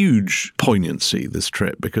had huge poignancy, this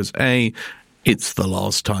trip, because A, it's the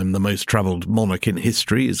last time the most travelled monarch in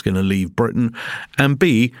history is going to leave Britain, and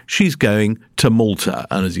B, she's going to Malta.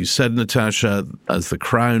 And as you said, Natasha, as the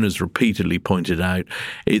Crown has repeatedly pointed out,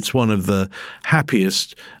 it's one of the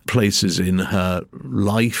happiest places in her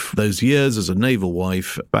life. Those years as a naval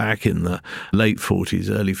wife back in the late 40s,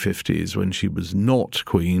 early 50s, when she was not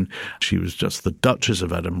Queen, she was just the Duchess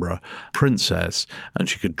of Edinburgh, princess, and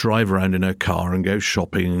she could drive around in her car and go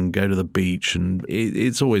shopping and go to the beach, and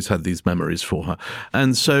it's always had these memories for her.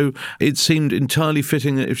 And so it seemed entirely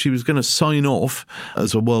fitting that if she was going to sign off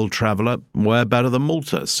as a world traveller, where better than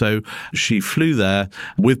Malta? So she flew there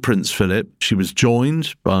with Prince Philip. She was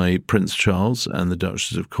joined by Prince Charles and the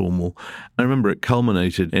Duchess of Cornwall. I remember it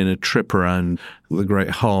culminated in a trip around the great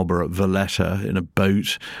harbour at Valletta in a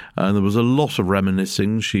boat, and there was a lot of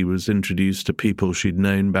reminiscing. She was introduced to people she'd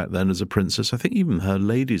known back then as a princess. I think even her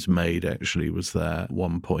lady's maid actually was there at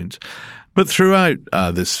one point. But throughout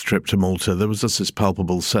this trip to Malta, there was just this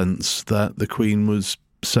palpable sense that the Queen was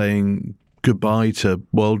saying goodbye to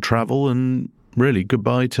world travel and really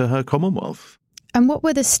goodbye to her Commonwealth. And what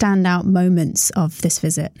were the standout moments of this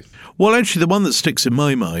visit? Well, actually, the one that sticks in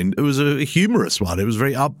my mind, it was a humorous one. It was a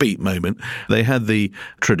very upbeat moment. They had the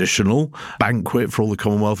traditional banquet for all the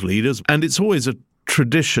Commonwealth leaders, and it's always a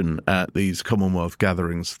tradition at these Commonwealth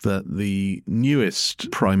gatherings that the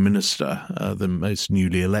newest Prime Minister, the most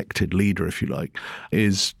newly elected leader, if you like,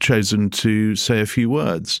 is chosen to say a few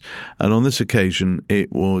words. And on this occasion,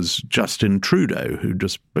 it was Justin Trudeau, who'd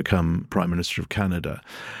just become Prime Minister of Canada.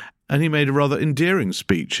 And he made a rather endearing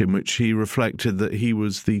speech in which he reflected that he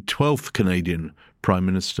was the 12th Canadian Prime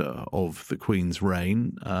Minister of the Queen's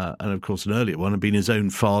reign. And, of course, an earlier one had been his own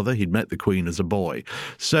father. He'd met the Queen as a boy.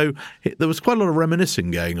 So there was quite a lot of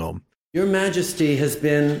reminiscing going on. Your Majesty has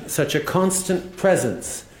been such a constant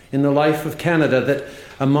presence in the life of Canada that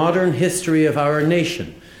a modern history of our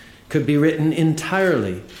nation could be written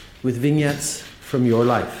entirely with vignettes from your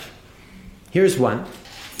life. Here's one.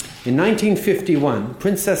 In 1951,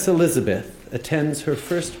 Princess Elizabeth attends her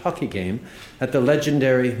first hockey game at the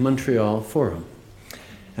legendary Montreal Forum.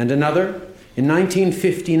 And another, in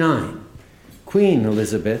 1959, Queen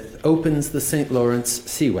Elizabeth opens the St. Lawrence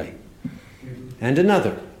Seaway. And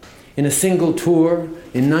another, in a single tour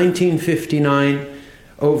in 1959,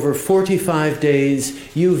 over 45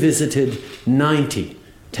 days, you visited 90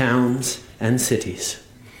 towns and cities.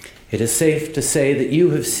 It is safe to say that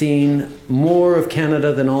you have seen more of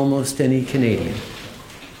Canada than almost any Canadian.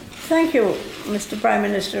 Thank you, Mr. Prime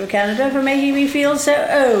Minister of Canada, for making me feel so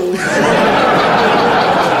old.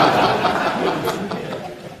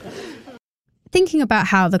 Thinking about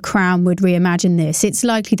how the Crown would reimagine this, it's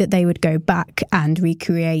likely that they would go back and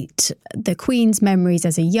recreate the Queen's memories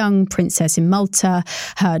as a young princess in Malta,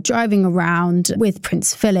 her driving around with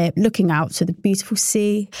Prince Philip, looking out to the beautiful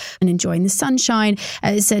sea and enjoying the sunshine.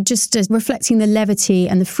 It's just reflecting the levity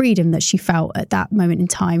and the freedom that she felt at that moment in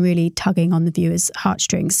time, really tugging on the viewer's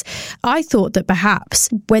heartstrings. I thought that perhaps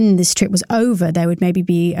when this trip was over, there would maybe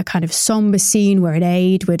be a kind of sombre scene where an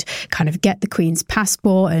aide would kind of get the Queen's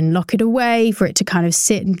passport and lock it away for it to kind of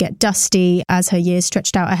sit and get dusty as her years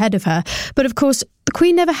stretched out ahead of her. But of course, the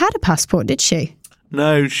Queen never had a passport, did she?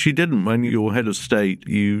 No, she didn't. When you're head of state,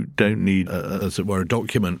 you don't need, as it were, a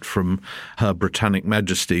document from Her Britannic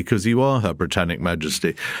Majesty, because you are Her Britannic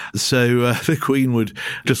Majesty. So the Queen would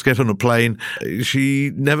just get on a plane. She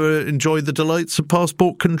never enjoyed the delights of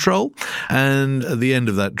passport control. And at the end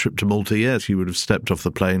of that trip to Malta, yes, she would have stepped off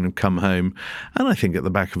the plane and come home. And I think at the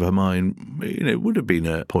back of her mind, it would have been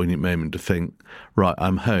a poignant moment to think, right,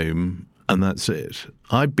 I'm home. And that's it.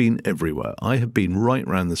 I've been everywhere. I have been right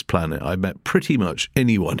around this planet. I've met pretty much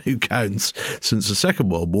anyone who counts since the Second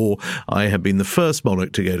World War. I have been the first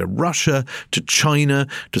monarch to go to Russia, to China,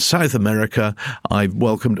 to South America. I've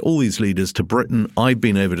welcomed all these leaders to Britain. I've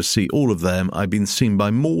been over to see all of them. I've been seen by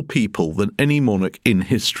more people than any monarch in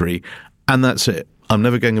history. And that's it. I'm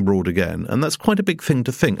never going abroad again. And that's quite a big thing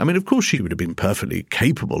to think. I mean, of course, she would have been perfectly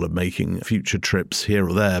capable of making future trips here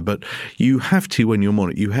or there, but you have to, when you're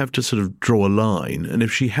monarch, you have to sort of draw a line. And if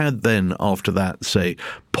she had then, after that, say,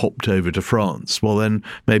 popped over to France, well, then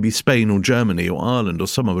maybe Spain or Germany or Ireland or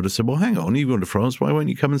someone would have said, well, hang on, you've gone to France, why won't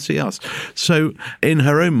you come and see us? So in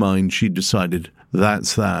her own mind, she decided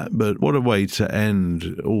that's that. But what a way to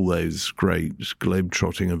end all those great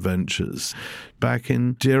globe-trotting adventures back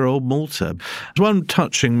in dear old Malta. One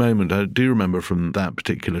touching moment I do remember from that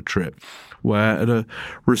particular trip, where at a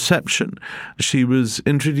reception she was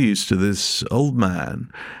introduced to this old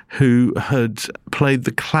man who had played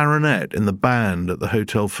the clarinet in the band at the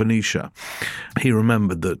Hotel Phoenicia. He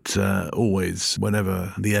remembered that always,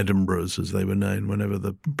 whenever the Edinburghs, as they were known, whenever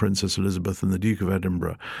the Princess Elizabeth and the Duke of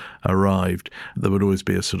Edinburgh arrived, there would always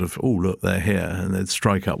be a sort of, oh, look, they're here, and they'd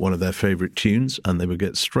strike up one of their favourite tunes, and they would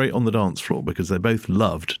get straight on the dance floor because they both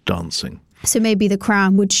loved dancing. So maybe the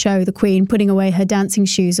Crown would show the Queen putting away her dancing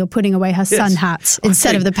shoes or putting away her sun hat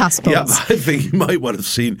instead of the passports. Yeah, I think you might well have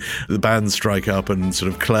seen the band strike up and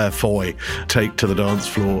sort of Claire Foy take to the dance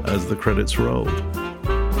floor as the credits rolled.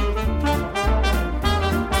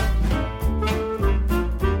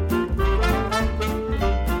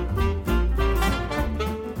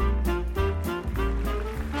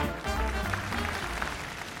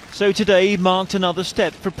 So today marked another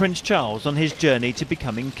step for Prince Charles on his journey to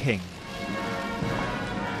becoming king.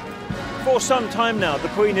 For some time now, the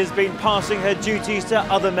Queen has been passing her duties to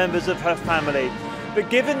other members of her family.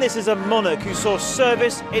 But given this is a monarch who saw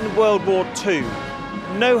service in World War II,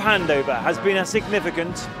 no handover has been as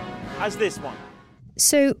significant as this one.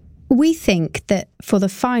 So we think that for the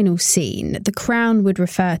final scene, the Crown would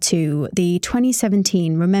refer to the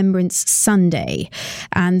 2017 Remembrance Sunday.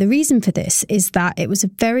 And the reason for this is that it was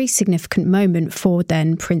a very significant moment for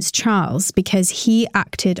then Prince Charles because he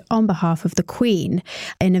acted on behalf of the Queen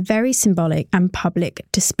in a very symbolic and public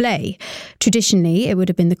display. Traditionally, it would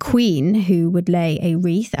have been the Queen who would lay a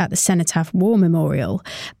wreath at the Cenotaph War Memorial.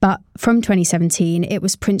 But from 2017, it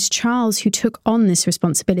was Prince Charles who took on this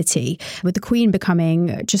responsibility, with the Queen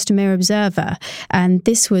becoming just a mere observer. And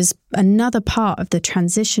this was another part of the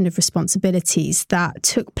transition of responsibilities that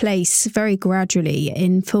took place very gradually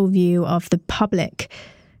in full view of the public.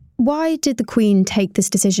 Why did the Queen take this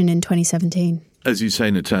decision in 2017? As you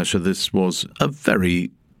say, Natasha, this was a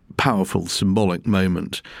very powerful symbolic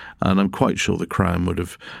moment, and I'm quite sure the Crown would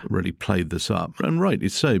have really played this up, and rightly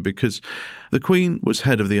so, because the Queen was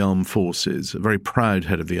head of the armed forces, a very proud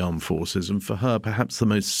head of the armed forces, and for her perhaps the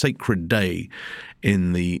most sacred day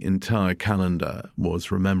in the entire calendar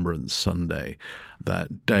was Remembrance Sunday,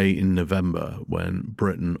 that day in November when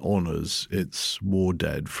Britain honours its war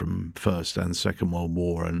dead from First and Second World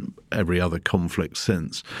War and every other conflict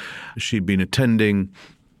since. She'd been attending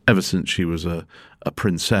ever since she was a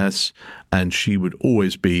princess, and she would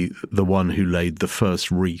always be the one who laid the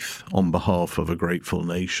first wreath on behalf of a grateful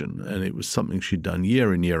nation. And it was something she'd done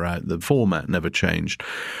year in, year out. The format never changed.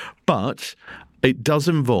 But it does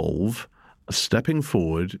involve stepping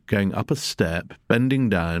forward, going up a step, bending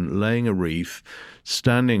down, laying a wreath,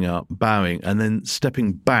 standing up, bowing, and then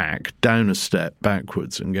stepping back, down a step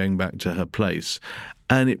backwards and going back to her place.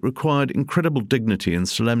 And it required incredible dignity and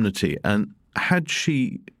solemnity. And had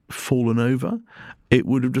she fallen over, it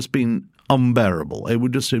would have just been unbearable. It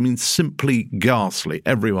would just have been simply ghastly.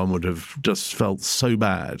 Everyone would have just felt so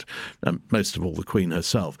bad, most of all the Queen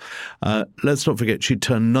herself. Let's not forget she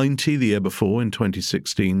turned 90 the year before in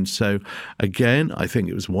 2016. So again, I think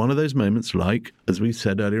it was one of those moments like, as we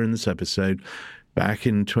said earlier in this episode, back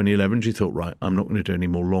in 2011, she thought, right, I'm not going to do any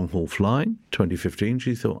more long-haul flying. 2015,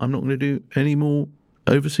 she thought, I'm not going to do any more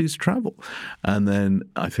overseas travel. And then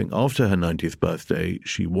I think after her 90th birthday,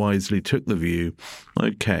 she wisely took the view,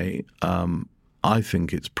 okay, I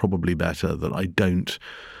think it's probably better that I don't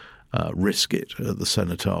risk it at the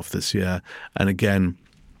Cenotaph this year. And again,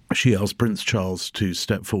 she asked Prince Charles to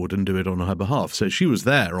step forward and do it on her behalf. So she was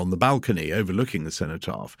there on the balcony overlooking the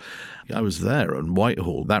Cenotaph. I was there on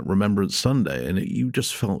Whitehall that Remembrance Sunday, and you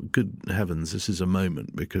just felt, good heavens, this is a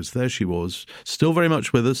moment, because there she was, still very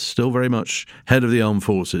much with us, still very much head of the armed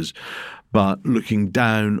forces, but looking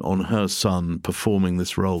down on her son performing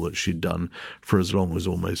this role that she'd done for as long as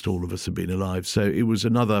almost all of us have been alive. So it was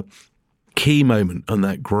another key moment on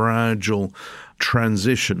that gradual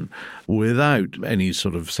transition without any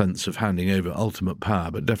sort of sense of handing over ultimate power,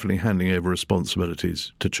 but definitely handing over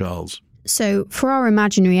responsibilities to Charles. So for our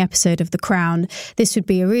imaginary episode of The Crown, this would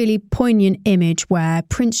be a really poignant image where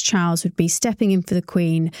Prince Charles would be stepping in for the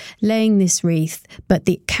Queen, laying this wreath, but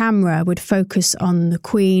the camera would focus on the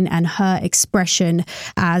Queen and her expression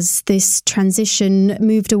as this transition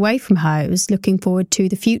moved away from her. It was looking forward to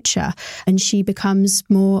the future, and she becomes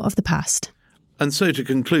more of the past. And so to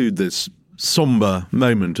conclude this sombre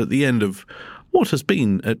moment at the end of what has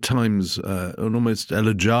been at times an almost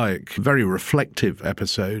elegiac, very reflective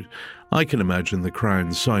episode, I can imagine the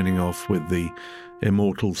Crown signing off with the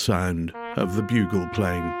immortal sound of the bugle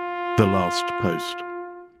playing The Last Post.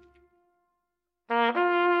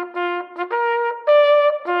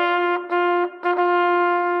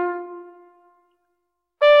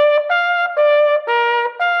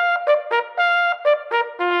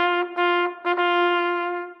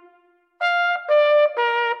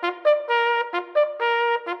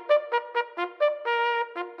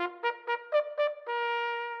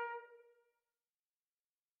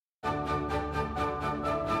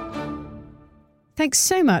 Thanks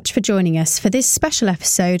so much for joining us for this special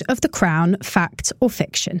episode of The Crown, Fact or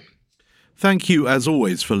Fiction. Thank you, as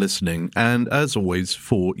always, for listening and, as always,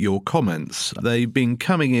 for your comments. They've been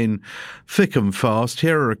coming in thick and fast.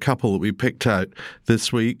 Here are a couple that we picked out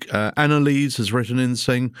this week. Annalise has written in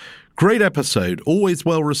saying, "Great episode, always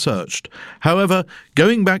well researched. However,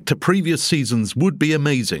 going back to previous seasons would be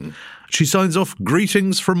amazing." She signs off,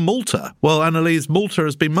 "Greetings from Malta." Well, Annalise, Malta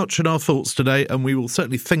has been much in our thoughts today, and we will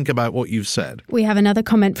certainly think about what you've said. We have another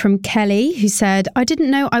comment from Kelly, who said, "I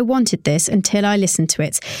didn't know I wanted this until I listened to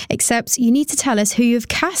it, except you need to tell us who you've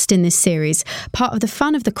cast in this series. Part of the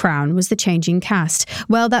fun of The Crown was the changing cast.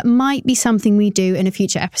 Well, that might be something we do in a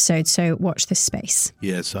future episode, so watch this space."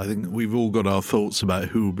 Yes, I think we've all got our thoughts about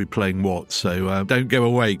who will be playing what, so don't go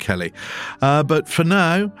away, Kelly. But for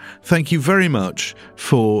now, thank you very much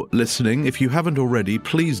for listening. If you haven't already,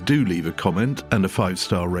 please do leave a comment and a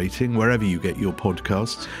 5-star rating wherever you get your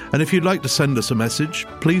podcasts. And if you'd like to send us a message,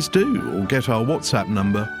 please do, or get our WhatsApp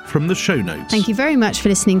number from the show notes. Thank you very much for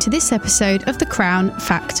listening to this episode of The Crown,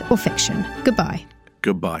 Fact or Fiction. Goodbye.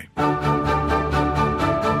 Goodbye.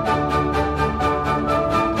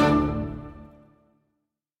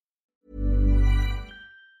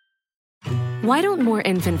 Why don't more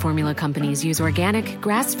infant formula companies use organic,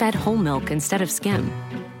 grass-fed whole milk instead of skim?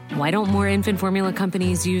 Why don't more infant formula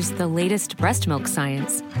companies use the latest breast milk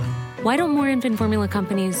science? Why don't more infant formula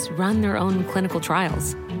companies run their own clinical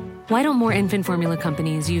trials? Why don't more infant formula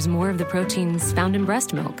companies use more of the proteins found in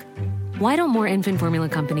breast milk? Why don't more infant formula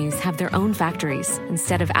companies have their own factories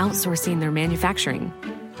instead of outsourcing their manufacturing?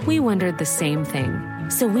 We wondered the same thing.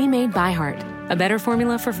 So we made ByHeart, a better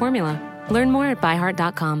formula for formula. Learn more at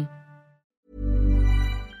byheart.com.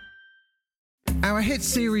 Our hit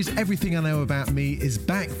series Everything I Know About Me is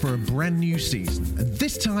back for a brand new season, and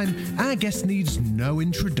this time our guest needs no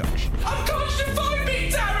introduction. Of course you find me,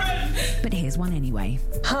 Darren! But here's one anyway.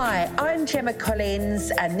 Hi, I'm Gemma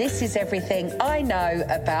Collins, and this is Everything I Know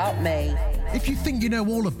About Me. If you think you know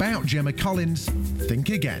all about Gemma Collins, think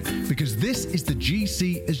again, because this is the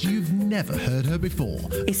GC as you've never heard her before.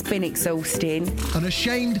 It's been exhausting.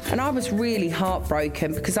 Unashamed. And I was really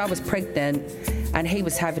heartbroken because I was pregnant and he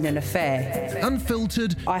was having an affair.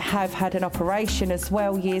 Unfiltered. I have had an operation as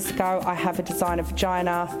well years ago. I have a designer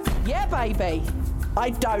vagina. Yeah, baby. I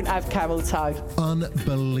don't have camel toe.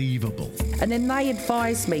 Unbelievable. And then they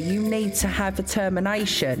advised me, you need to have a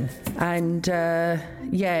termination. And,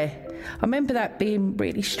 yeah, I remember that being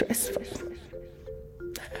really stressful.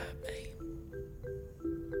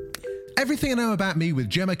 Everything I Know About Me with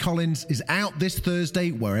Gemma Collins is out this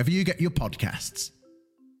Thursday wherever you get your podcasts.